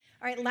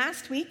All right,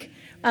 last week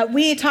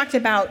we talked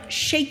about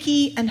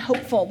shaky and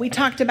hopeful. We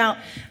talked about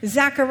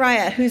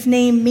Zechariah, whose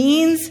name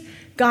means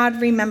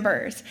God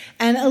remembers,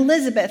 and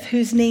Elizabeth,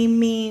 whose name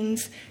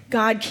means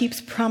God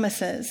keeps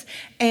promises.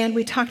 And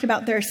we talked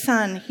about their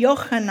son,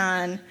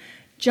 Yochanan,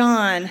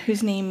 John,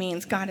 whose name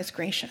means God is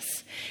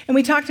gracious. And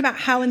we talked about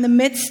how in the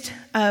midst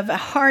of a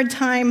hard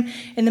time,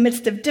 in the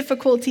midst of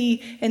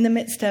difficulty, in the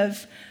midst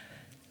of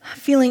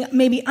feeling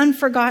maybe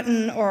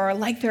unforgotten or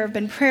like there have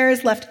been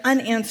prayers left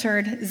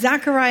unanswered,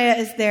 Zechariah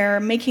is there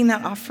making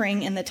that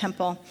offering in the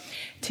temple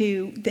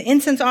to the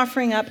incense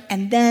offering up,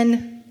 and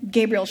then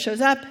Gabriel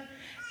shows up,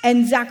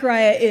 and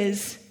Zechariah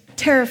is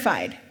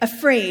terrified,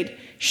 afraid,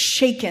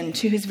 shaken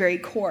to his very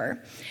core,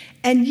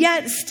 and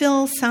yet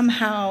still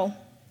somehow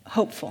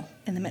hopeful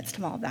in the midst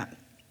of all of that.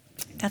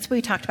 That's what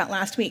we talked about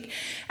last week.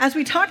 As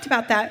we talked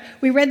about that,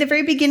 we read the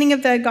very beginning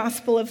of the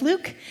Gospel of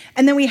Luke,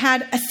 and then we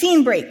had a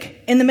scene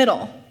break in the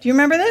middle. Do you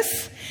remember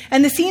this?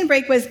 And the scene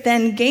break was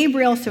then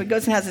Gabriel, so he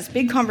goes and has this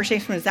big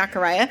conversation with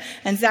Zechariah,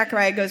 and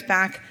Zechariah goes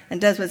back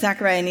and does what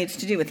Zechariah needs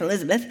to do with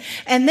Elizabeth.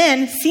 And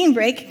then, scene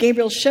break,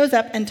 Gabriel shows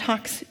up and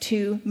talks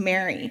to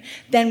Mary.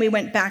 Then we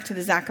went back to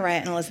the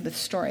Zechariah and Elizabeth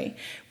story.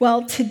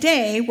 Well,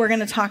 today we're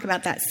going to talk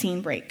about that scene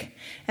break.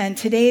 And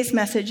today's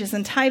message is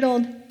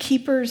entitled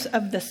Keepers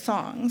of the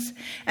Songs.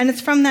 And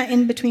it's from that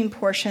in-between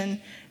portion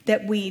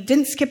that we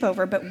didn't skip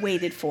over but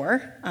waited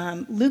for,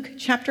 Luke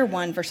chapter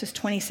 1, verses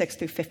 26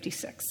 through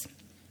 56.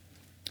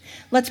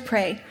 Let's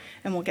pray,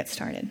 and we'll get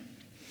started.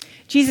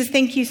 Jesus,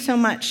 thank you so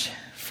much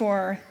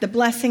for the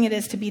blessing it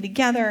is to be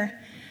together,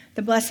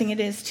 the blessing it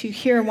is to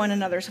hear one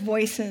another's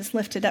voices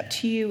lifted up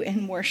to you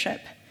in worship,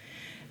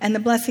 and the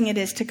blessing it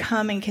is to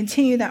come and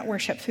continue that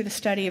worship through the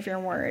study of your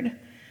word.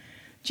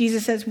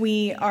 Jesus, as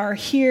we are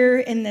here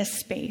in this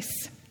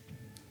space,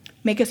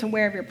 make us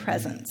aware of your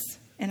presence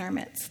in our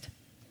midst.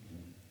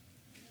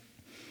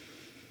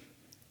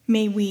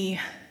 May we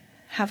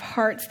have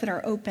hearts that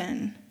are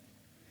open,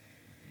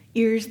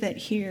 ears that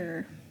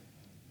hear,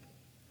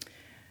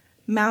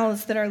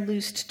 mouths that are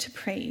loosed to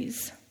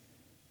praise,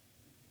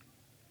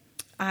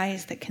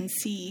 eyes that can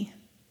see.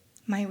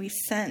 May we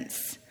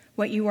sense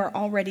what you are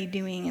already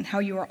doing and how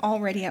you are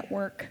already at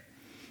work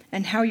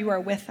and how you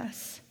are with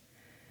us.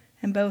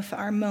 And both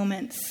our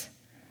moments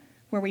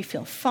where we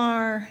feel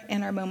far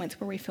and our moments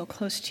where we feel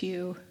close to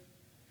you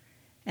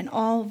and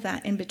all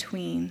that in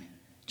between,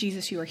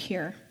 Jesus, you are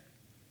here.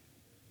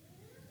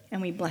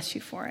 And we bless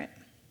you for it.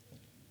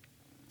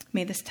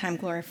 May this time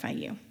glorify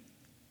you.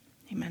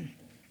 Amen.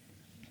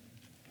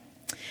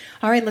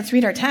 All right, let's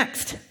read our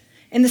text.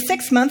 In the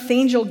 6th month, the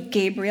angel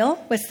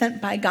Gabriel was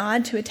sent by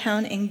God to a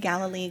town in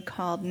Galilee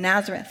called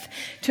Nazareth,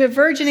 to a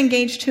virgin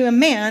engaged to a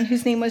man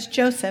whose name was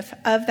Joseph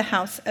of the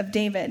house of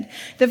David.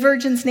 The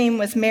virgin's name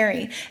was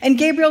Mary. And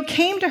Gabriel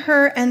came to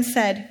her and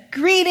said,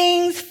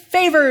 "Greetings,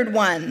 favored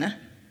one.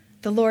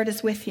 The Lord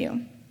is with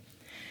you."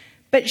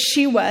 But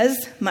she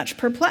was much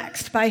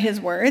perplexed by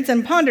his words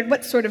and pondered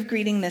what sort of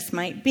greeting this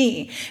might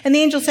be. And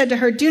the angel said to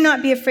her, "Do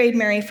not be afraid,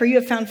 Mary, for you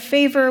have found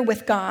favor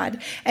with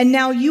God. And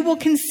now you will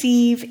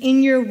conceive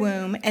in your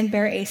womb and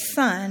bear a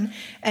son,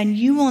 and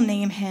you will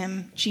name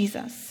him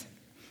Jesus.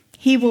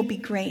 He will be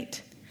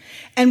great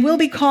and will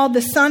be called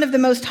the Son of the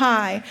Most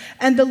High.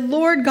 And the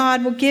Lord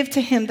God will give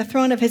to him the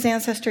throne of his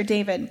ancestor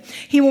David.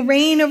 He will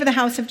reign over the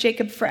house of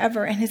Jacob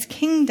forever, and his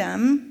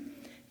kingdom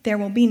there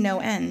will be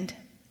no end."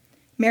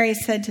 Mary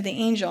said to the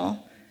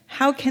angel,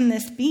 "How can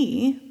this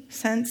be,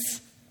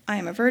 since I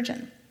am a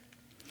virgin?"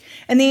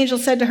 And the angel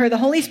said to her, "The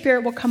Holy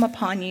Spirit will come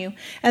upon you,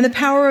 and the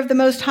power of the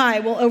Most High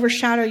will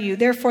overshadow you.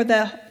 Therefore,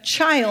 the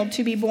child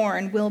to be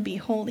born will be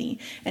holy,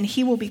 and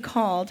he will be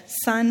called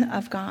Son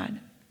of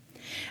God.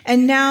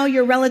 And now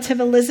your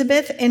relative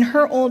Elizabeth, in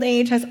her old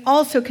age, has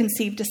also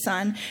conceived a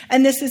son,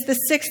 and this is the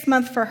 6th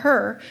month for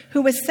her,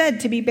 who was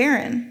said to be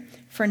barren,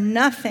 for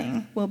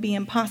nothing will be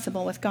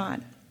impossible with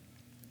God."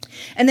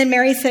 And then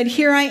Mary said,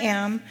 "Here I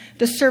am,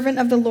 the servant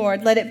of the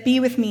Lord. Let it be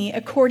with me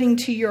according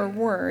to your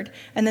word."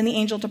 And then the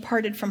angel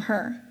departed from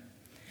her.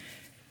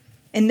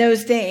 In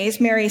those days,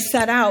 Mary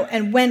set out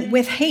and went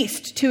with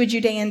haste to a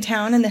Judean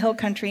town in the hill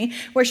country,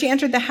 where she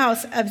entered the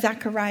house of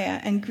Zechariah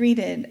and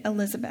greeted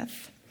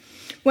Elizabeth.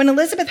 When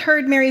Elizabeth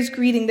heard Mary's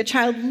greeting, the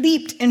child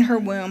leaped in her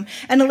womb,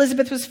 and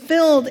Elizabeth was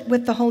filled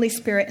with the Holy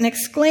Spirit and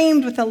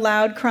exclaimed with a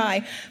loud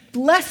cry,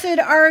 "Blessed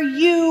are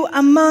you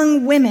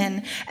among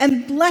women,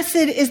 and blessed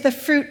is the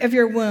fruit of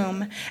your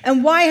womb.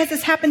 And why has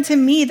this happened to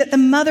me, that the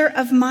mother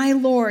of my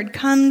Lord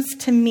comes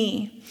to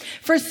me?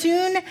 For as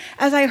soon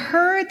as I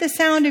heard the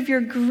sound of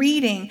your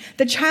greeting,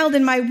 the child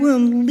in my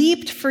womb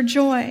leaped for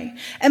joy.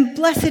 And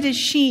blessed is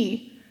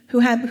she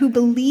who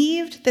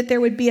believed that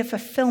there would be a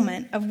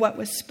fulfillment of what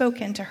was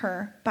spoken to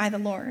her by the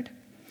Lord."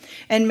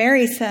 And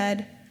Mary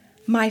said,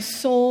 "My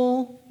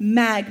soul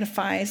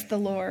magnifies the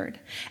Lord,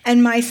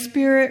 and my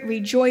spirit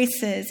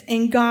rejoices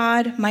in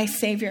God my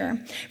Savior,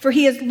 for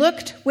he has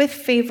looked with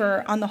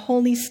favor on the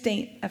holy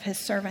state of his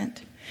servant.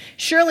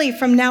 Surely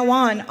from now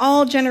on,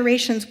 all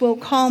generations will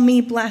call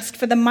me blessed,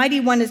 for the Mighty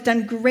One has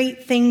done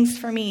great things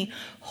for me.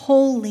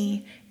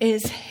 Holy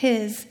is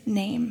his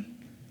name.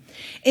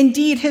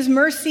 Indeed, his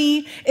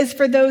mercy is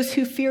for those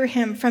who fear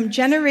him from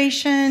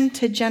generation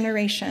to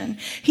generation.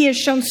 He has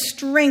shown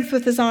strength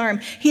with his arm.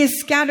 He has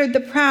scattered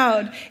the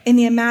proud in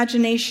the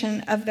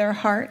imagination of their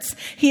hearts.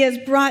 He has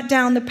brought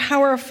down the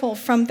powerful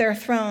from their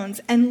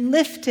thrones and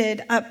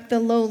lifted up the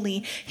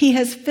lowly. He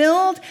has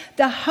filled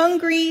the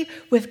hungry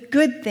with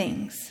good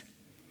things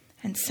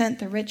and sent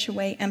the rich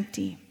away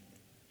empty.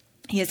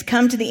 He has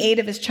come to the aid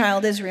of his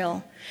child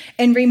Israel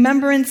in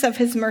remembrance of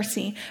his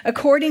mercy,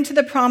 according to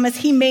the promise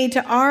he made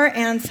to our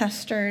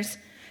ancestors,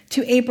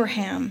 to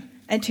Abraham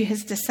and to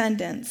his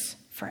descendants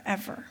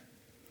forever.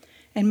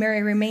 And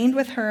Mary remained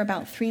with her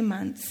about 3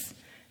 months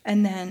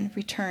and then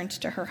returned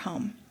to her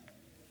home.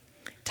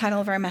 The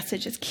title of our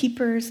message is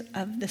Keepers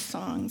of the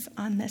Songs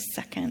on this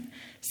second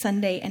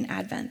Sunday in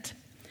Advent.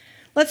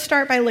 Let's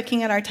start by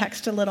looking at our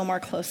text a little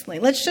more closely.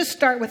 Let's just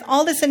start with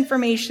all this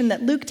information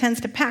that Luke tends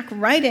to pack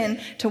right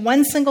in to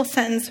one single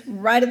sentence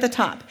right at the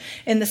top.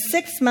 In the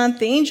 6th month,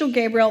 the angel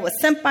Gabriel was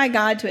sent by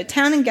God to a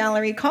town in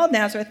Galilee called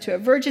Nazareth to a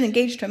virgin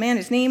engaged to a man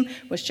whose name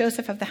was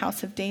Joseph of the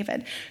house of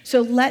David.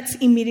 So let's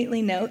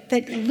immediately note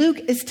that Luke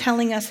is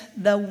telling us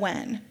the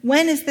when.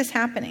 When is this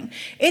happening?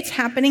 It's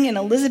happening in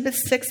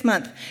Elizabeth's 6th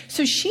month.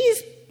 So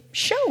she's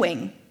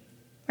showing,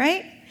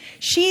 right?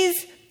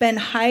 She's been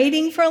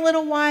hiding for a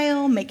little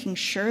while, making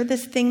sure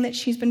this thing that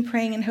she's been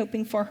praying and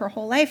hoping for her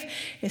whole life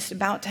is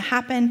about to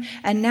happen.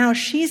 And now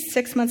she's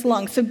 6 months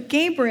along. So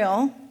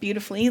Gabriel,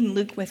 beautifully,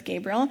 Luke with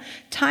Gabriel,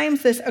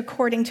 times this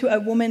according to a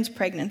woman's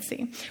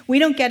pregnancy. We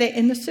don't get it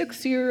in the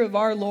 6th year of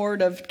our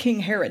Lord of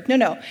King Herod.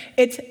 No.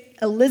 It's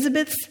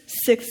Elizabeth's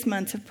 6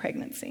 months of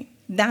pregnancy.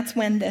 That's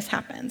when this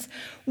happens.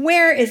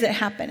 Where is it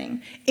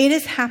happening? It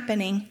is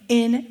happening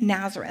in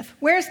Nazareth.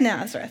 Where's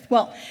Nazareth?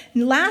 Well,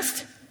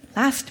 last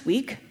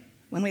week,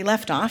 when we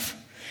left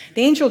off,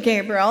 the angel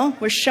Gabriel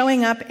was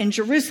showing up in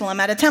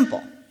Jerusalem at a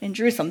temple in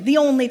Jerusalem, the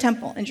only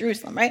temple in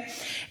Jerusalem, right?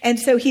 And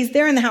so he's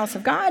there in the house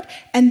of God.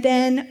 And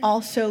then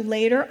also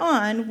later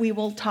on, we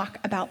will talk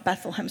about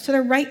Bethlehem. So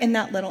they're right in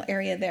that little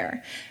area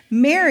there.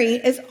 Mary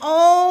is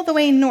all the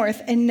way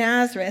north in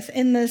Nazareth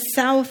in the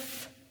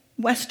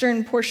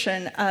southwestern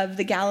portion of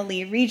the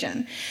Galilee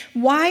region.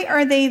 Why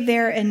are they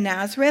there in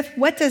Nazareth?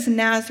 What does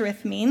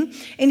Nazareth mean?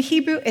 In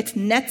Hebrew, it's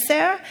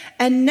Netzer,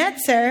 and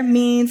Netzer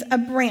means a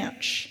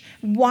branch.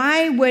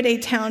 Why would a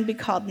town be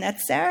called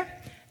Netzer?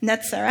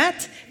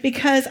 Netzeret,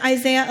 because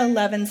Isaiah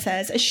 11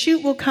 says, a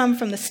shoot will come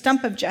from the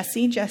stump of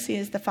Jesse. Jesse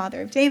is the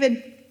father of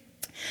David.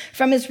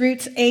 From his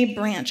roots, a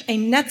branch, a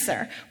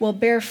netzer, will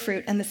bear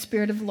fruit, and the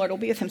Spirit of the Lord will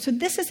be with him. So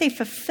this is a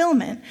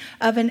fulfillment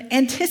of an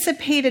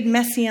anticipated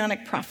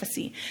messianic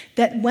prophecy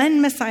that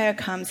when Messiah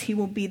comes, he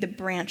will be the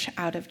branch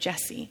out of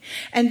Jesse.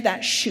 And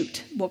that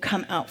shoot will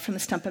come out from the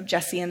stump of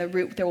Jesse, and the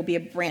root, there will be a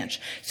branch.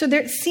 So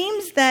there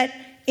seems that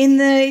in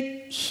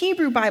the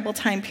Hebrew Bible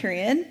time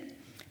period,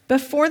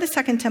 before the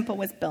Second Temple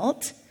was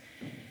built,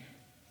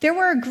 there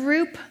were a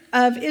group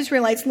of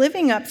Israelites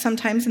living up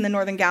sometimes in the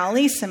northern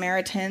Galilee,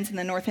 Samaritans in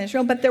the northern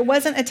Israel, but there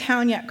wasn't a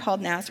town yet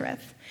called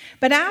Nazareth.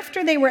 But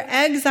after they were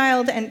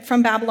exiled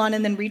from Babylon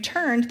and then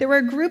returned, there were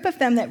a group of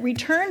them that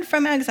returned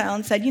from exile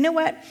and said, you know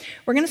what,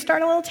 we're going to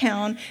start a little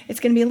town, it's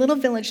going to be a little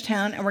village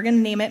town, and we're going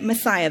to name it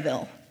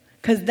Messiahville,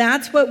 because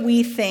that's what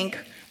we think.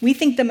 We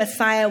think the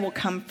Messiah will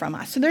come from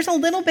us. So there's a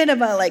little bit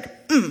of a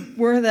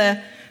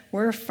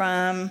we're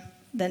from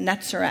the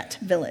Netzaret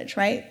village,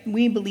 right?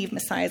 We believe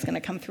Messiah is going to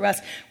come through us.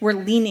 We're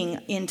leaning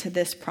into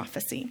this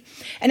prophecy.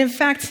 And in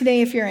fact,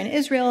 today, if you're in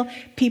Israel,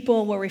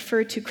 people will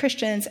refer to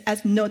Christians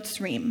as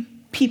Notzrim,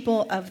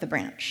 people of the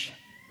branch.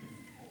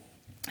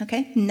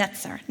 Okay?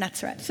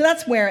 Netzaret. So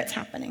that's where it's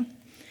happening.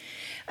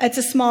 It's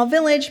a small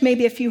village,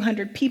 maybe a few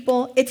hundred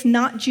people. It's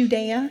not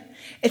Judea.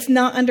 It's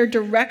not under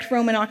direct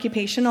Roman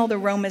occupation, although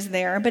Rome is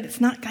there, but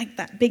it's not like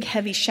that big,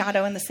 heavy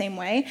shadow in the same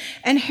way.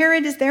 And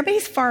Herod is there, but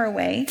he's far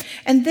away.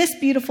 And this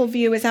beautiful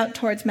view is out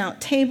towards Mount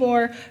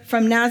Tabor.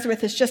 From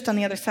Nazareth is just on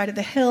the other side of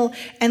the hill,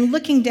 and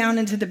looking down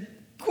into the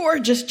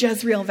gorgeous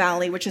Jezreel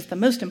Valley, which is the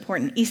most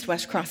important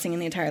east-west crossing in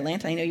the entire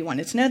land. I know you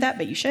wanted to know that,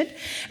 but you should.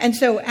 And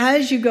so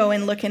as you go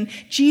and look, and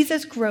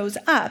Jesus grows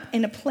up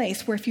in a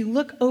place where if you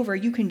look over,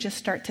 you can just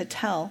start to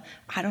tell,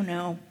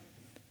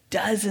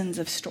 dozens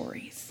of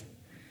stories.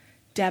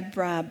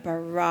 Deborah,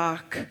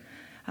 Barak,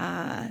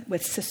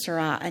 with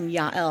Sisera and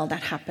Yael,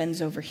 that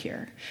happens over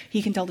here.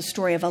 He can tell the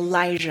story of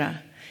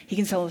Elijah. He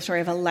can tell the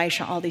story of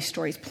Elisha, all these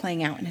stories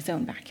playing out in his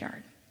own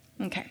backyard.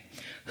 Okay.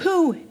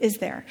 Who is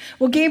there?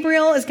 Well,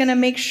 Gabriel is going to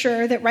make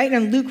sure that right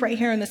in Luke, right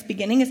here in this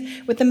beginning,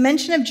 is with the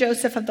mention of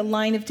Joseph of the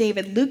line of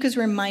David, Luke is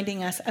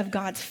reminding us of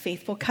God's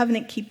faithful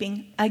covenant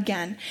keeping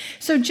again.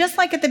 So just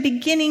like at the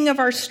beginning of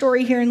our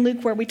story here in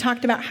Luke, where we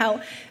talked about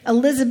how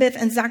Elizabeth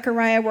and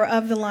Zechariah were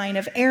of the line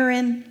of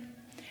Aaron,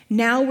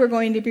 now we're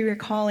going to be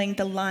recalling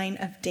the line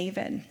of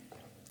David.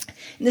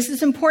 And this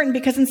is important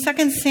because in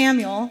 2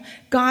 Samuel,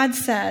 God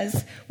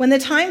says, when the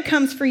time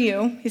comes for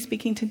you, he's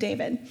speaking to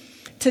David,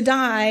 to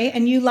die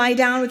and you lie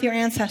down with your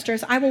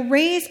ancestors, I will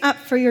raise up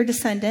for your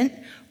descendant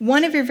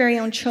one of your very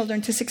own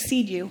children to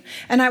succeed you,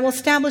 and I will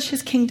establish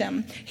his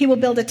kingdom. He will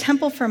build a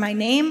temple for my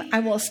name. I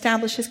will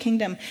establish his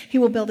kingdom. He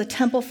will build a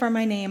temple for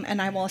my name,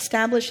 and I will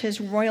establish his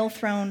royal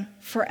throne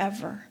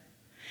forever.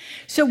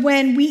 So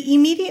when we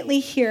immediately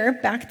hear,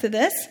 back to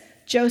this,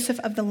 Joseph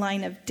of the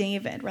line of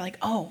David, we're like,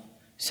 oh,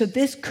 so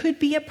this could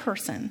be a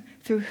person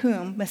through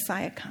whom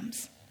Messiah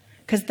comes,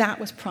 because that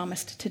was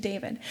promised to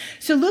David.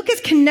 So Luke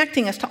is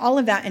connecting us to all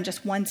of that in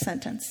just one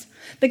sentence.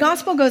 The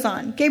gospel goes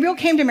on. Gabriel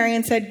came to Mary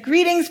and said,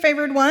 "Greetings,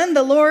 favored one,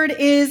 the Lord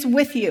is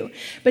with you."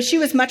 But she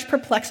was much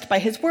perplexed by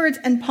his words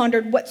and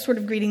pondered what sort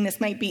of greeting this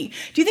might be.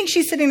 Do you think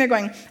she's sitting there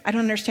going, I don't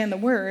understand the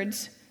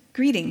words,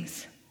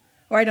 greetings,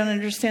 or I don't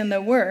understand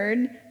the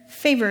word,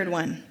 favored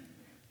one?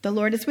 The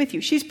Lord is with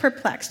you. She's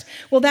perplexed.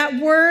 Well, that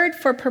word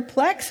for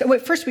perplex,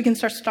 first we can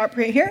start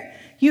right here.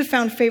 You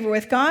found favor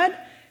with God.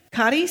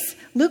 Charis.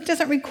 Luke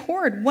doesn't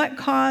record what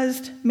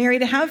caused Mary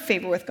to have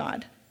favor with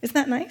God. Isn't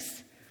that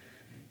nice?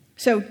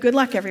 So good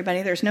luck,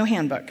 everybody. There's no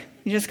handbook.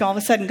 You just all of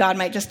a sudden, God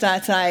might just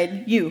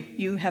decide,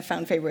 you have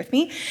found favor with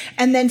me.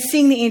 And then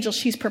seeing the angel,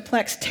 she's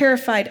perplexed,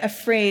 terrified,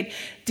 afraid,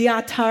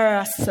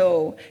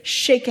 diataraso,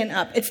 shaken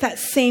up. It's that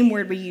same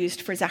word we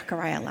used for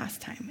Zechariah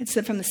last time. It's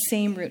from the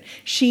same root.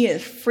 She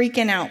is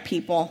freaking out,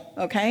 people,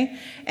 okay?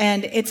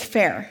 And it's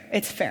fair,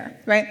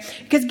 right?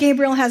 Because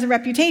Gabriel has a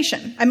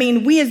reputation. I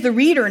mean, we as the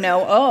reader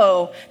know,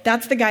 oh,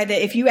 that's the guy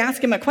that if you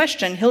ask him a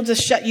question, he'll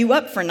just shut you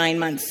up for 9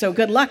 months. So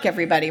good luck,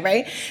 everybody,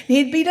 right?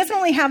 He doesn't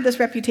only have this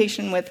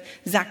reputation with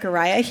Zechariah.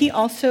 He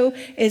also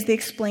is the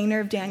explainer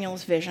of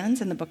Daniel's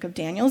visions in the book of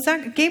Daniel.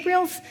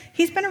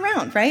 He's been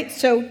around, right?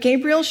 So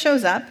Gabriel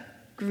shows up,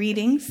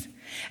 greetings,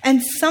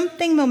 and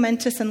something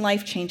momentous and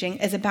life-changing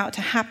is about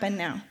to happen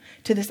now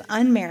to this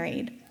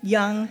unmarried,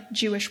 young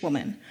Jewish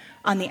woman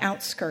on the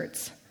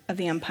outskirts of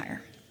the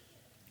empire.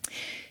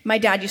 My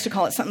dad used to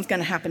call it something's going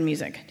to happen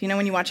music. Do you know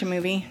when you watch a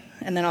movie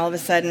and then all of a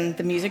sudden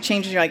the music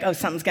changes, you're like, oh,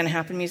 something's going to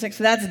happen music?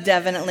 So that's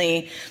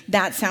definitely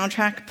that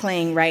soundtrack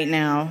playing right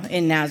now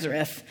in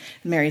Nazareth.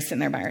 Mary's sitting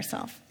there by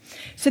herself.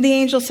 So the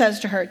angel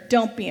says to her,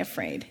 don't be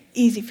afraid.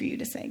 Easy for you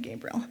to say,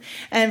 Gabriel.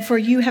 And for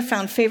you have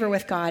found favor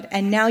with God,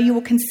 and now you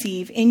will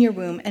conceive in your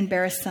womb and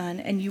bear a son,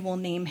 and you will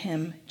name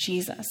him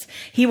Jesus.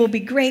 He will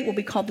be great, will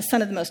be called the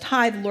Son of the Most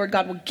High. The Lord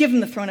God will give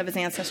him the throne of his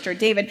ancestor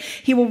David.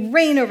 He will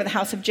reign over the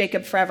house of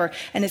Jacob forever,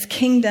 and his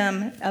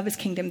kingdom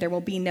there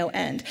will be no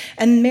end.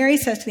 And Mary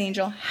says to the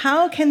angel,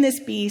 how can this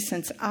be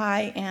since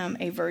I am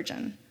a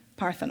virgin?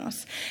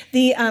 Parthenos.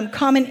 The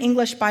Common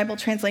English Bible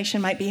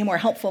translation might be more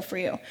helpful for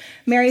you.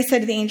 Mary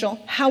said to the angel,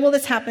 how will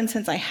this happen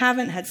since I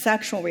haven't had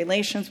sexual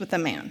relations with a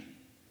man?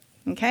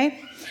 Okay?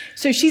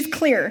 So she's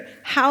clear.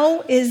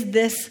 How is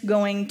this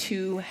going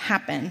to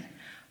happen?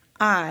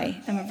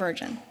 I am a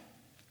virgin.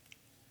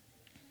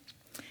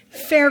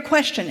 Fair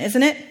question,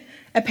 isn't it?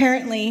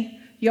 Apparently,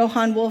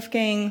 Johann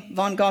Wolfgang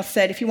von Goethe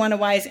said, if you want a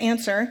wise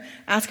answer,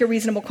 ask a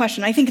reasonable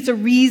question. I think it's a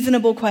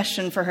reasonable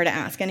question for her to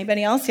ask.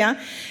 Anybody else?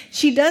 Yeah?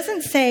 She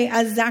doesn't say,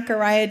 as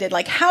Zechariah did,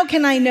 like, how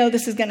can I know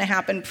this is going to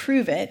happen?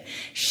 Prove it.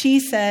 She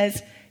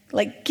says,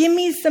 like, give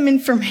me some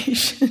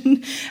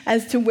information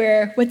as to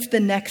what's the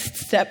next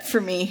step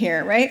for me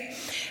here, right?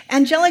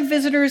 Angelic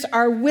visitors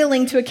are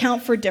willing to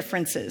account for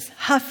differences.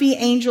 Huffy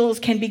angels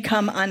can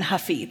become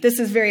unhuffy. This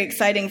is very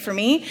exciting for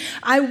me.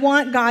 I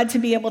want God to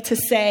be able to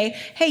say,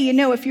 hey,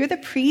 if you're the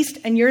priest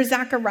and you're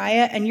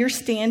Zechariah and you're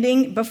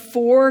standing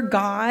before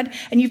God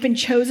and you've been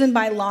chosen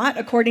by lot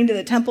according to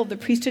the temple of the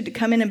priesthood to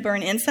come in and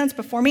burn incense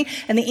before me,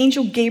 and the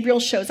angel Gabriel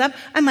shows up,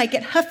 I might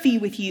get huffy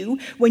with you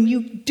when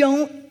you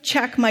don't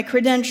check my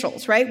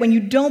credentials, right? When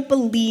you don't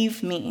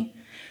believe me.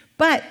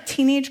 But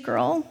teenage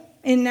girl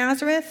in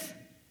Nazareth,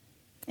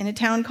 in a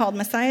town called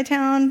Messiah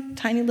Town,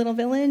 tiny little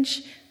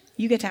village,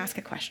 you get to ask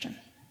a question.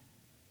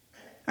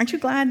 Aren't you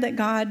glad that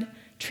God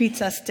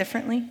treats us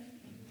differently?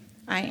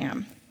 I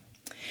am.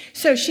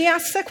 So she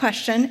asks a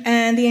question,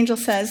 and the angel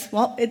says,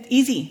 well, it's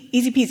easy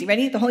peasy.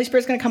 Ready? The Holy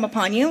Spirit's going to come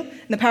upon you,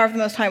 and the power of the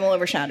Most High will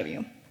overshadow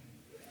you.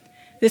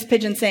 This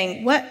pigeon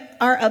saying, what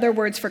are other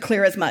words for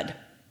clear as mud?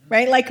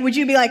 Right? Like, would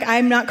you be like,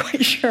 I'm not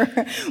quite sure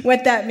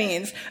what that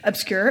means?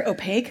 Obscure,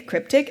 opaque,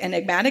 cryptic,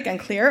 enigmatic,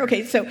 unclear.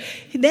 Okay, so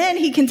then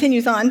he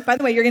continues on. By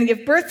the way, you're going to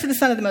give birth to the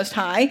Son of the Most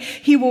High.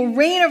 He will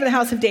reign over the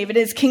house of David.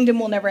 His kingdom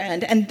will never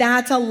end. And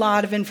that's a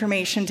lot of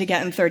information to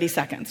get in 30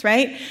 seconds,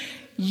 right?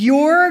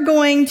 You're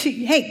going to,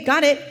 hey,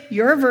 got it.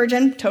 You're a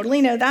virgin.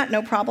 Totally know that.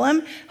 No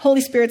problem.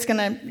 Holy Spirit's going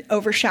to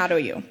overshadow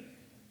you.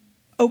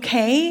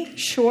 Okay,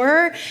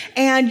 sure.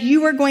 And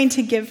you are going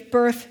to give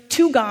birth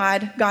to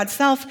God, God's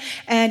self,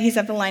 and he's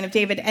of the line of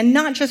David. And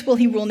not just will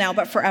he rule now,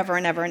 but forever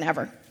and ever and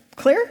ever.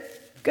 Clear?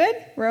 Good?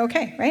 We're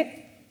okay,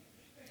 right?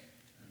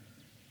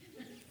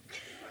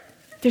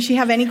 Does she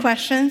have any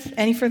questions?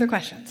 Any further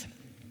questions?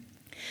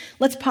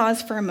 Let's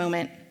pause for a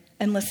moment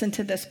and listen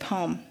to this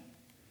poem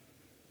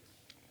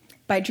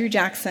by Drew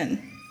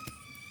Jackson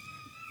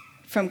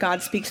from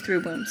God Speaks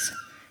Through Wombs.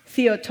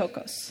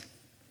 Theotokos.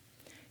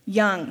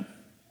 young,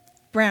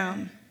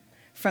 brown,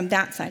 from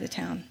that side of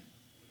town,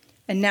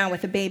 and now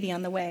with a baby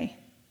on the way.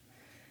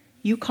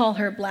 You call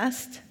her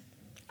blessed?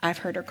 I've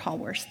heard her call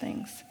worse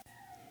things.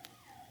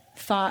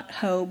 Thought,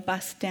 hoe,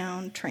 bust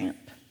down,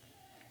 tramp.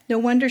 No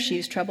wonder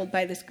she's troubled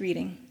by this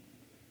greeting.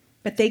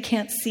 But they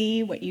can't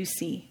see what you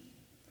see.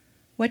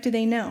 What do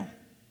they know?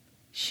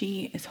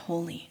 She is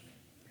holy.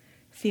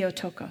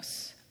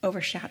 Theotokos,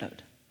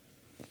 overshadowed.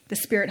 The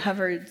Spirit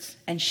hovers,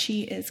 and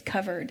she is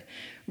covered,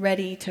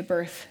 ready to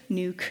birth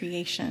new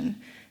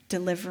creation,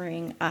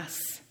 delivering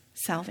us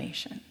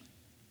salvation.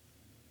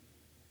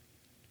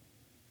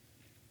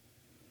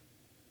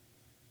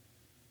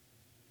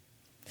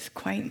 It's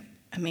quite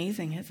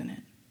amazing, isn't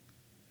it?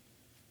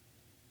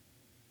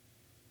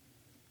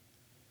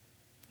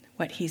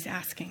 What he's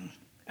asking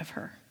of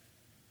her.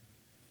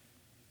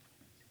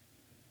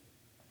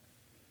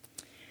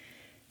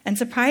 And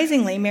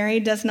surprisingly, Mary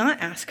does not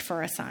ask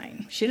for a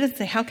sign. She doesn't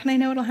say, how can I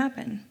know it'll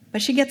happen?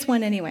 But she gets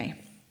one anyway.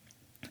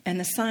 And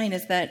the sign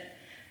is that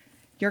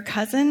your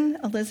cousin,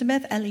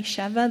 Elizabeth,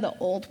 Elisheva, the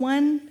old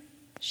one,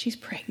 she's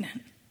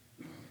pregnant.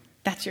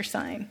 That's your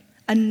sign.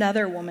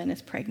 Another woman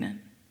is pregnant.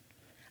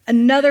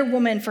 Another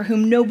woman for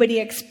whom nobody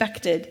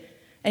expected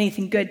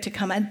anything good to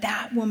come. And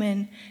that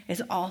woman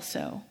is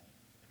also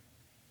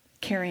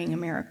carrying a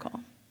miracle.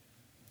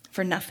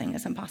 For nothing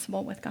is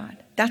impossible with God.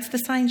 That's the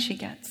sign she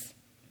gets.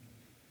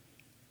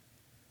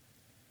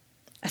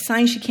 A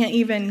sign she can't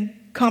even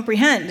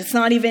comprehend. It's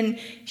not even,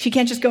 she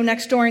can't just go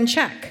next door and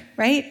check,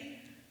 right?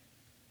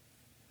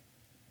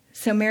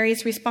 So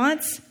Mary's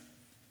response,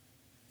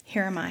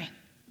 here am I.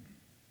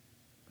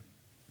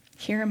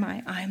 Here am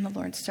I. I am the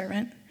Lord's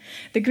servant.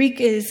 The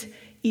Greek is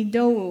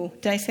idou.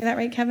 Did I say that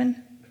right,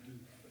 Kevin?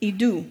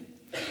 Idou.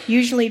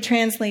 Usually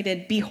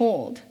translated,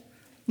 behold.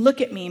 Look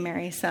at me,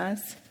 Mary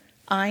says.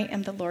 I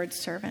am the Lord's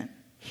servant.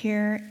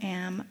 Here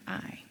am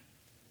I.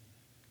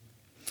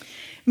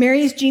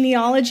 Mary's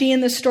genealogy in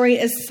the story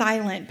is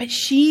silent, but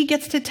she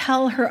gets to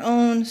tell her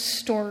own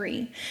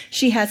story.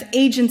 She has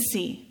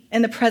agency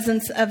in the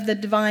presence of the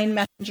divine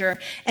messenger,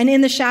 and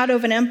in the shadow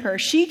of an emperor,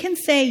 she can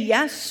say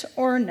yes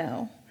or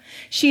no.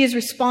 She is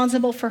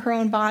responsible for her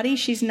own body.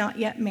 She's not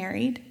yet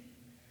married.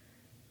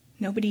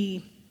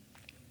 Nobody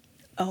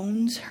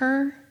owns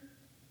her.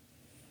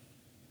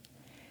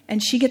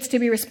 And she gets to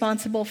be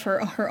responsible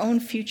for her own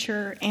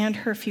future and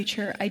her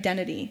future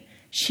identity.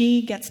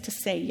 She gets to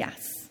say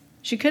yes.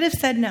 She could have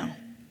said no.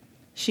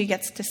 She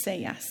gets to say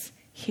yes.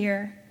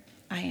 Here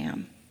I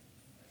am.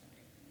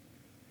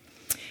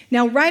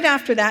 Now, right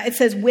after that, it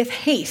says, with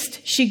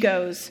haste, she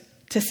goes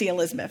to see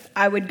Elizabeth.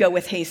 I would go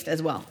with haste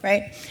as well,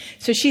 right?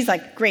 So she's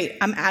like, great,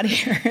 I'm out of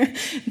here.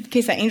 In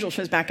case that angel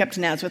shows back up to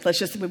Nazareth,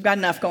 we've got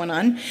enough going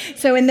on.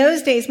 So in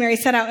those days, Mary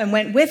set out and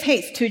went with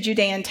haste to a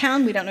Judean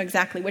town. We don't know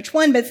exactly which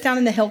one, but it's down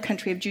in the hill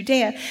country of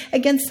Judea,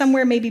 again,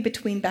 somewhere maybe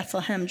between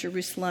Bethlehem,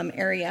 Jerusalem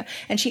area.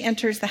 And she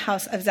enters the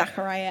house of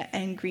Zechariah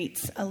and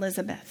greets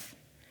Elizabeth.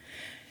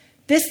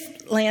 This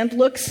land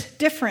looks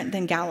different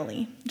than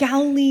Galilee.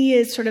 Galilee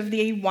is sort of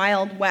the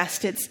Wild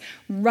West. It's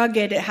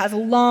rugged. It has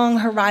long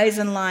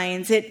horizon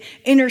lines. It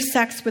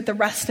intersects with the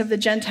rest of the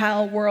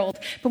Gentile world.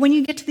 But when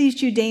you get to these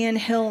Judean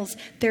hills,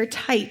 they're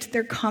tight.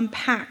 They're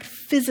compact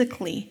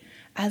physically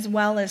as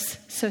well as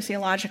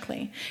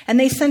sociologically. And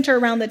they center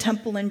around the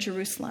temple in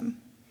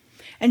Jerusalem.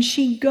 And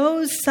she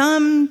goes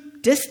some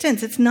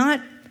distance. It's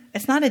not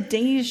a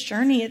day's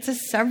journey. It's a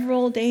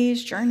several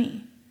days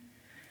journey.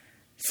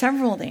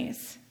 Several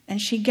days. And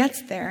she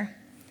gets there,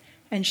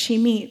 and she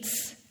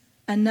meets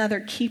another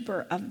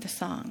keeper of the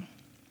song.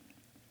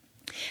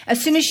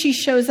 As soon as she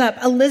shows up,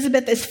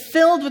 Elizabeth is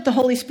filled with the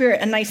Holy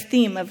Spirit, a nice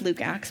theme of Luke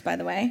Acts, by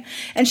the way.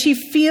 And she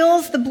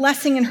feels the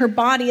blessing in her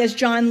body as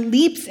John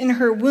leaps in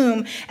her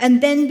womb,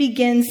 and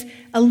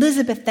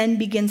Elizabeth then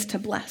begins to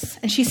bless.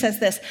 And she says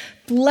this,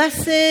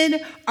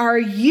 blessed are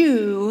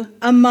you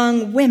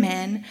among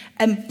women,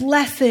 and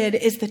blessed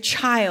is the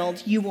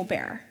child you will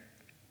bear.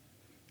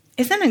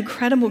 Isn't that an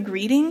incredible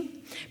greeting?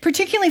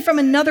 Particularly from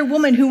another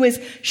woman who was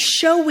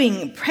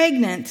showing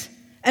pregnant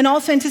and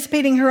also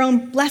anticipating her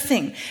own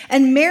blessing.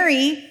 And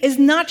Mary is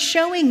not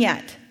showing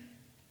yet.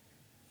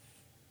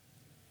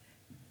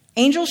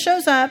 Angel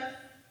shows up.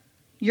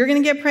 You're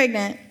going to get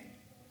pregnant.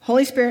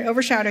 Holy Spirit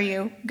overshadow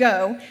you.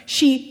 Go.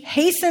 She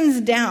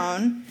hastens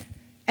down,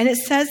 and it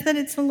says that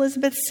it's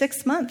Elizabeth's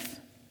 6th month.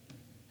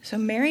 So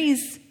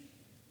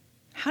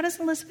how does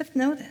Elizabeth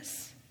know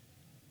this?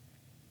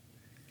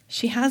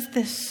 She has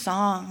this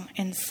song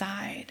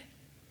inside.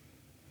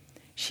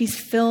 She's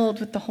filled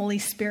with the Holy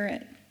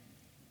Spirit.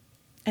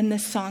 And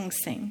this song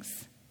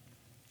sings.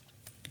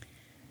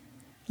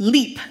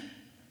 Leap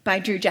by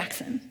Drew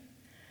Jackson.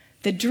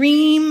 The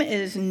dream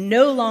is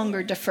no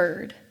longer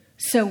deferred,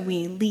 so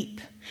we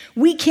leap.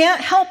 We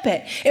can't help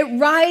it. It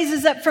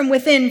rises up from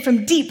within,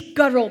 from deep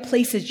guttural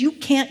places. You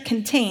can't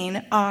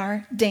contain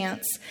our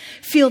dance.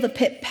 Feel the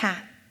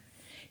pit-pat.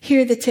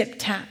 Hear the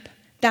tip-tap.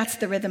 That's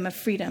the rhythm of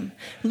freedom.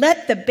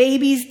 Let the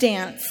babies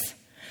dance.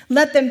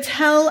 Let them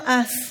tell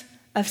us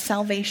of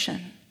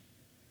salvation.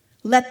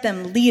 Let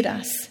them lead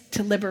us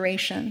to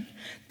liberation.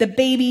 The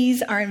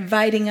babies are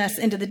inviting us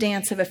into the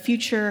dance of a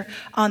future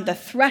on the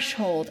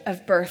threshold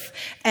of birth.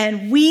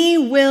 And we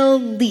will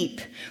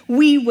leap.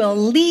 We will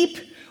leap.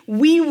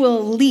 We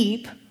will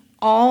leap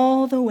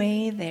all the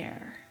way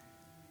there.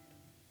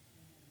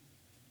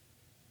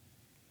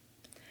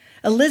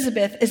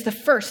 Elizabeth is the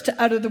first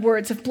to utter the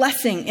words of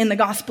blessing in the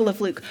Gospel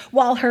of Luke,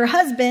 while her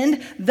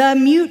husband, the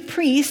mute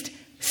priest,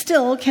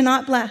 still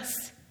cannot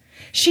bless.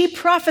 She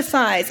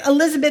prophesies.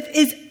 Elizabeth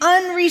is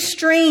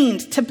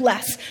unrestrained to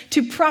bless,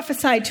 to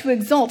prophesy, to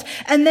exalt.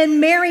 And then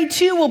Mary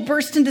too will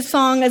burst into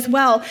song as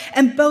well.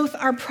 And both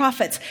are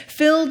prophets,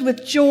 filled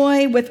with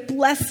joy, with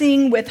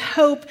blessing, with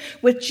hope,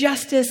 with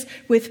justice,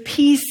 with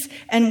peace,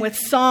 and with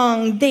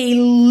song. They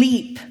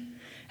leap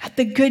at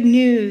the good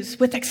news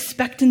with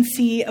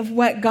expectancy of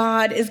what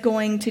God is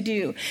going to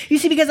do. You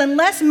see, because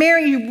unless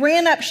Mary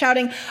ran up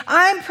shouting,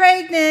 "I'm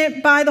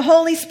pregnant by the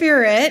Holy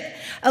Spirit,"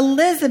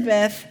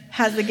 Elizabeth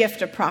has the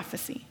gift of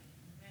prophecy.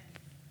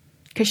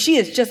 Because she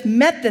has just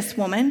met this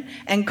woman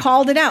and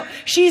called it out.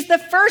 She's the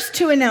first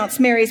to announce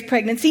Mary's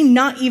pregnancy,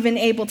 not even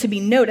able to be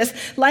noticed,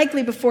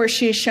 likely before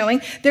she is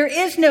showing. There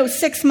is no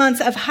 6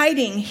 months of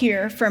hiding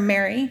here for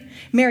Mary.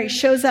 Mary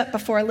shows up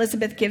before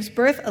Elizabeth gives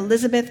birth.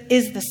 Elizabeth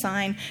is the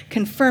sign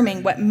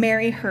confirming what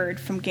Mary heard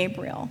from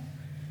Gabriel.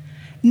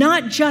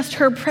 Not just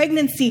her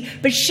pregnancy,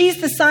 but she's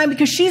the sign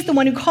because she's the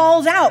one who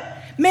calls out,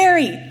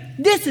 "Mary,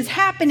 this is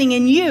happening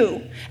in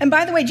you." And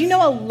by the way, do you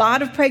know a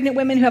lot of pregnant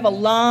women who have a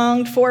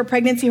longed for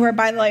pregnancy who are,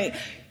 by the way,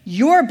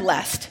 you're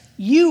blessed.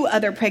 You,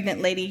 other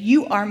pregnant lady,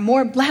 you are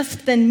more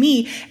blessed than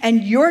me,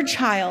 and your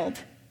child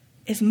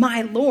is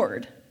my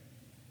Lord.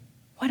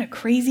 What a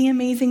crazy,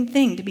 amazing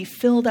thing to be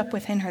filled up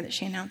within her that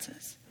she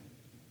announces.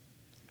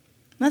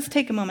 Let's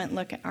take a moment and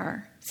look at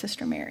our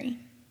sister Mary.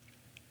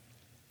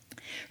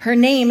 Her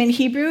name in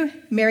Hebrew,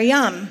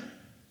 Miriam.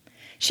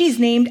 She's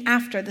named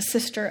after the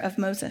sister of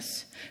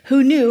Moses,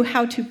 who knew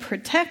how to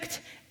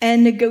protect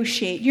and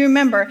negotiate. You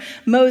remember,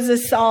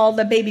 Moses saw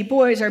the baby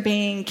boys are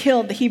being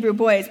killed, the Hebrew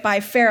boys, by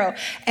Pharaoh.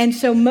 And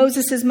so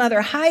Moses'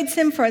 mother hides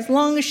him for as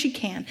long as she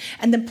can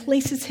and then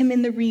places him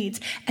in the reeds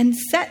and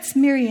sets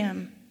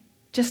Miriam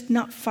just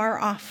not far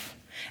off.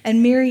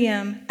 And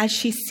Miriam, as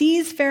she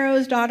sees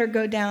Pharaoh's daughter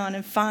go down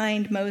and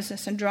find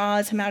Moses and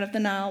draws him out of the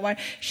Nile,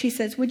 she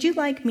says, "Would you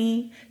like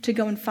me to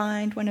go and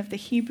find one of the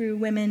Hebrew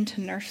women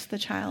to nurse the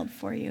child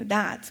for you?"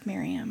 That's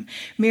Miriam.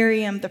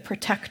 Miriam, the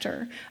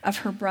protector of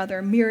her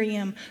brother.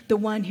 Miriam, the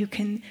one who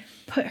can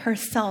put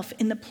herself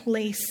in the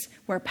place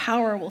where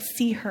power will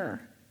see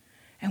her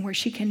and where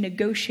she can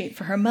negotiate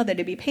for her mother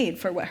to be paid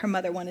for what her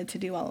mother wanted to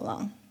do all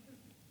along.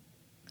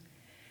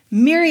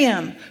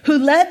 Miriam, who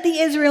led the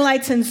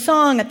Israelites in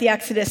song at the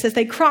Exodus as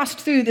they crossed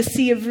through the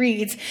Sea of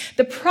Reeds.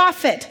 The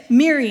prophet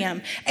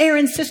Miriam,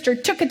 Aaron's sister,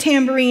 took a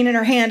tambourine in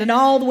her hand, and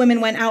all the women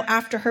went out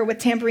after her with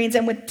tambourines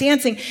and with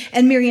dancing.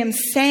 And Miriam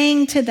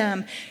sang to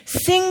them,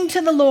 "Sing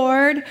to the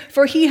Lord,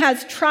 for he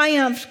has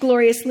triumphed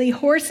gloriously.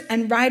 Horse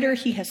and rider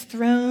he has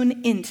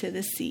thrown into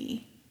the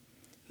sea."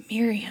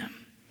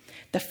 Miriam,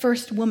 the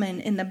first woman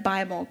in the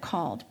Bible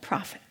called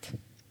prophet.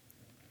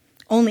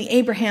 Only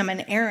Abraham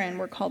and Aaron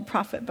were called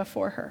prophet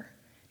before her.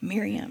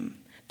 Miriam.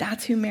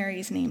 That's who Mary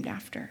is named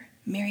after.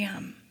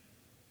 Miriam.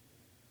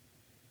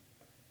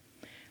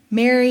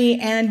 Mary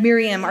and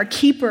Miriam are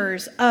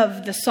keepers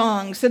of the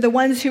songs. They're the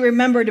ones who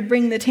remember to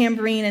bring the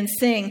tambourine and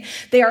sing.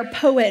 They are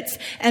poets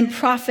and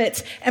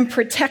prophets and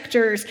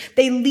protectors.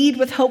 They lead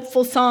with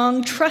hopeful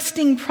song,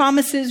 trusting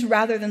promises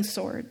rather than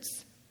swords.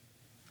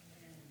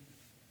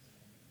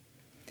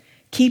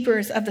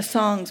 Keepers of the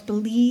songs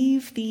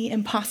believe the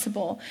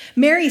impossible.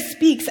 Mary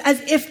speaks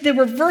as if the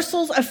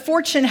reversals of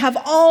fortune have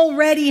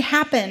already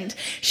happened.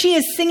 She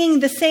is singing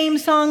the same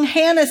song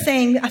Hannah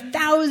sang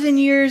 1,000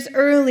 years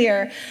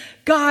earlier.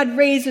 God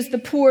raises the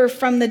poor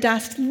from the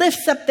dust,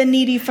 lifts up the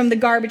needy from the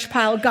garbage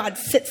pile. God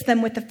sits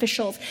them with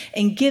officials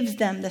and gives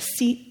them the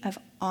seat of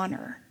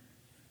honor.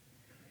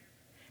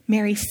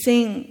 Mary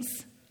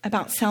sings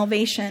about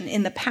salvation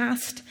in the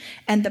past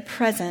and the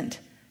present,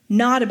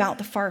 not about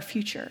the far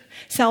future.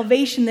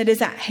 Salvation that is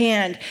at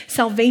hand,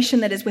 salvation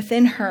that is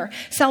within her,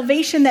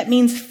 salvation that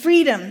means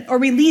freedom or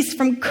release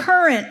from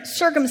current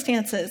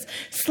circumstances,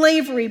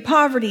 slavery,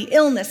 poverty,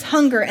 illness,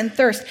 hunger, and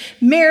thirst.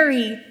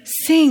 Mary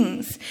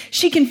sings.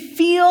 She can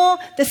feel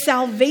the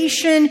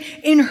salvation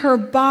in her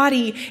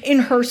body, in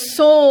her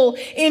soul,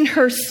 in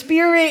her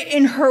spirit,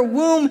 in her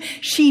womb.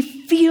 She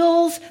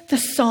feels the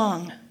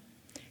song.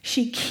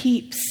 She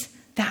keeps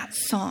that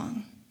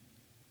song.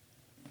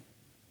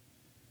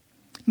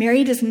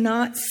 Mary does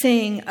not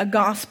sing a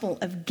gospel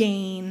of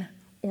gain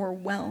or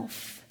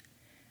wealth.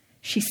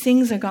 She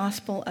sings a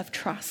gospel of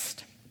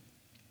trust.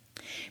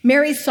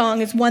 Mary's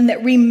song is one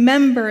that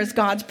remembers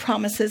God's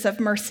promises of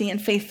mercy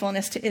and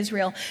faithfulness to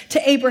Israel,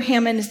 to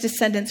Abraham and his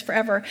descendants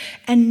forever,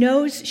 and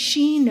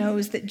she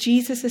knows that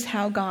Jesus is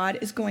how God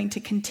is going to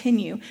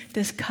continue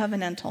this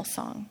covenantal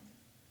song.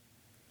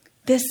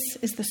 This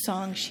is the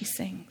song she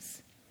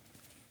sings.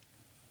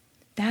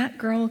 That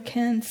Girl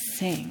Can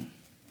Sing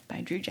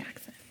by Drew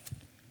Jackson.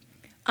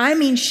 I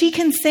mean, she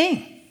can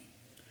sing.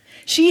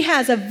 She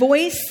has a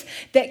voice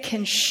that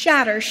can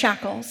shatter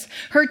shackles.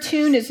 Her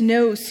tune is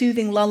no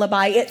soothing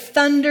lullaby. It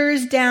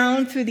thunders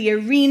down through the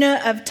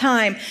arena of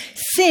time.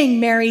 Sing,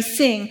 Mary,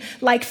 sing,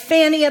 like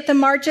Fanny at the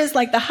marches,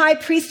 like the high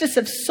priestess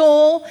of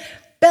soul,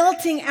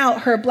 belting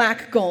out her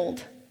black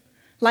gold.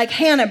 Like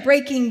Hannah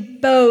breaking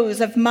bows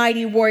of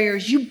mighty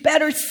warriors. You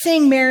better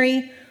sing,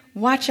 Mary.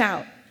 Watch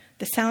out.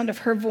 The sound of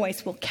her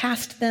voice will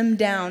cast them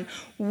down,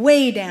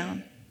 way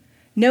down.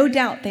 No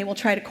doubt they will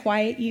try to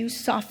quiet you,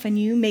 soften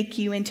you, make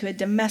you into a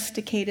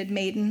domesticated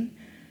maiden.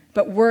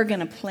 But we're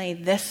going to play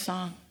this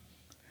song.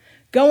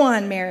 Go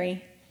on,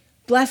 Mary.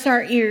 Bless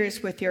our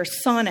ears with your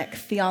sonic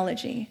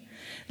theology.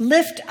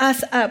 Lift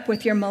us up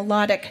with your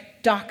melodic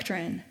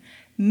doctrine.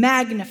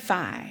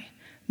 Magnify,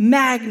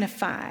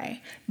 magnify.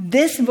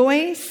 This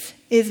voice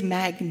is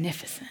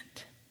magnificent.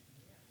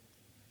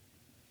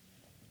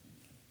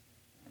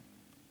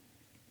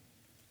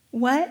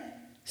 What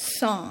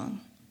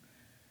song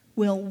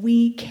will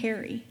we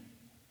carry?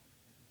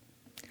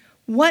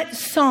 What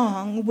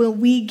song will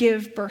we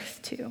give birth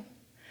to?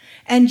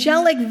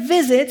 Angelic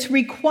visits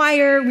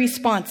require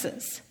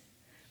responses.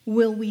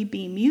 Will we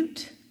be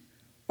mute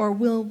or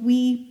will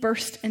we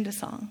burst into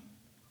song?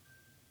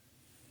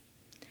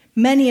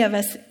 Many of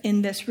us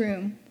in this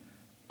room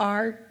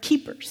are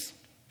keepers.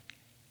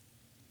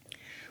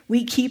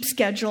 We keep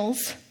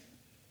schedules,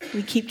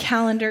 we keep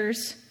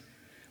calendars,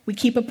 we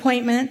keep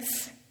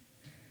appointments,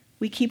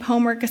 we keep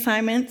homework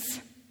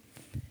assignments,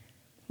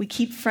 we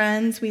keep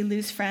friends, we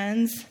lose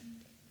friends.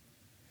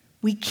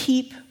 We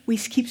keep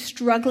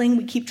struggling,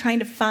 we keep trying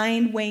to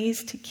find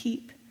ways to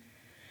keep.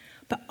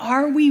 But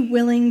are we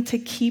willing to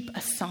keep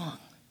a song?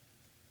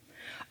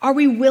 Are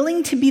we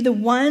willing to be the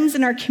ones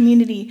in our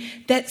community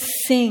that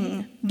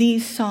sing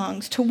these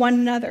songs to one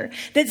another,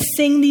 that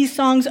sing these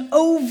songs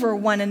over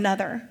one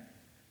another?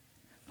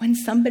 When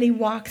somebody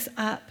walks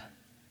up,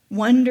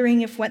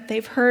 wondering if what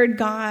they've heard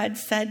God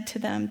said to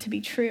them to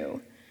be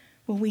true,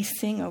 will we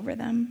sing over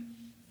them?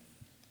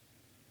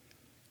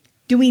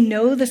 Do we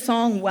know the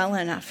song well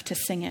enough to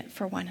sing it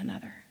for one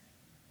another?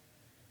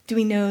 Do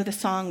we know the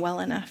song well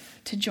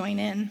enough to join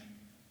in?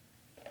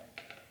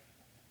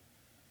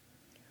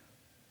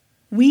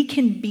 We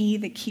can be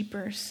the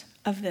keepers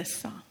of this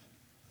song.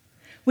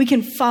 We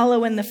can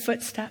follow in the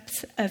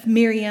footsteps of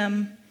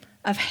Miriam,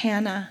 of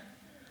Hannah,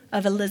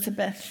 of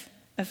Elizabeth,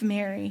 of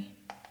Mary,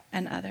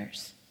 and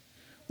others.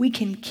 We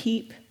can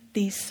keep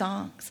these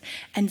songs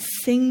and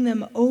sing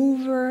them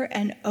over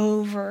and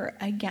over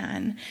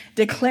again,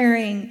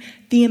 declaring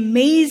the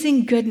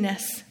amazing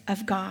goodness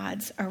of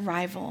God's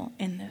arrival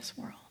in this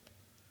world.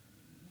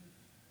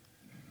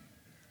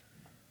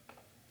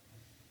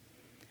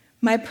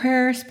 My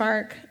prayer,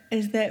 Spark,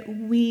 is that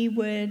we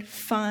would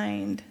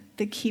find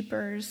the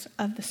keepers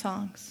of the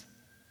songs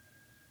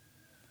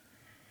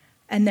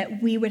and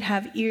that we would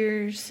have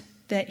ears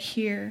that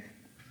hear,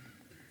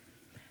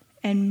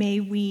 and may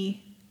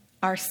we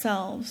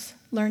ourselves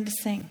learn to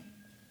sing.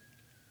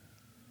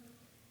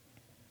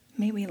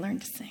 May we learn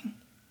to sing.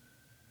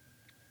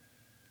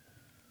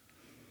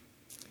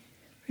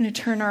 We're going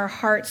to turn our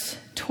hearts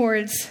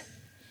towards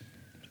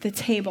the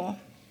table,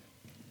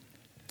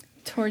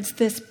 towards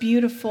this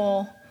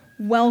beautiful,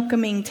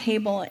 welcoming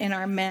table in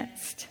our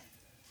midst.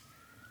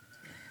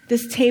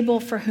 This table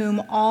for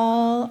whom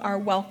all are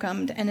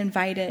welcomed and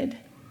invited.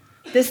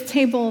 This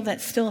table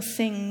that still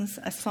sings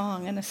a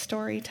song and a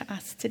story to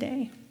us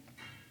today.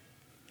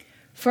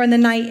 For in the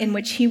night in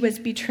which he was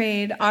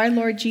betrayed, our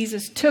Lord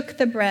Jesus took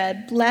the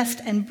bread,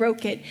 blessed and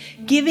broke it,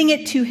 giving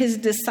it to his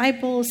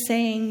disciples,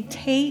 saying,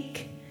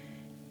 "Take,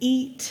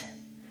 eat.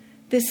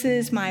 This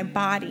is my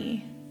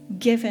body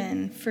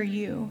given for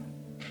you.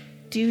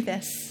 Do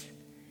this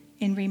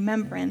in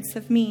remembrance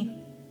of me."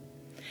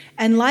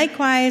 And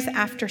likewise,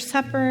 after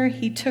supper,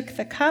 he took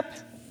the cup,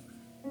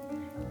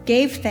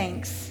 gave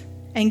thanks,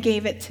 and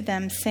gave it to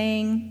them,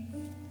 saying,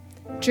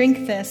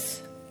 "Drink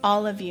this,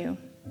 all of you.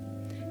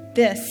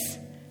 This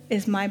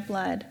is my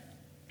blood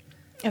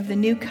of the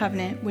new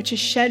covenant, which is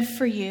shed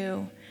for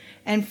you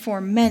and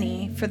for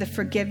many for the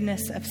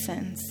forgiveness of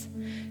sins.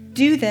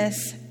 Do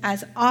this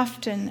as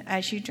often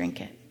as you drink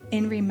it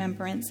in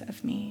remembrance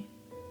of me."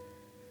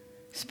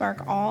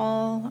 Spark,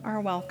 all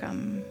are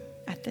welcome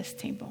at this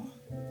table.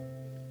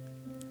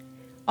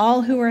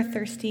 All who are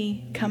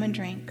thirsty, come and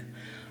drink.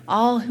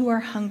 All who are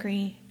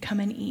hungry,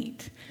 come and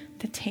eat.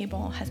 The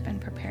table has been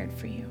prepared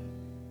for you.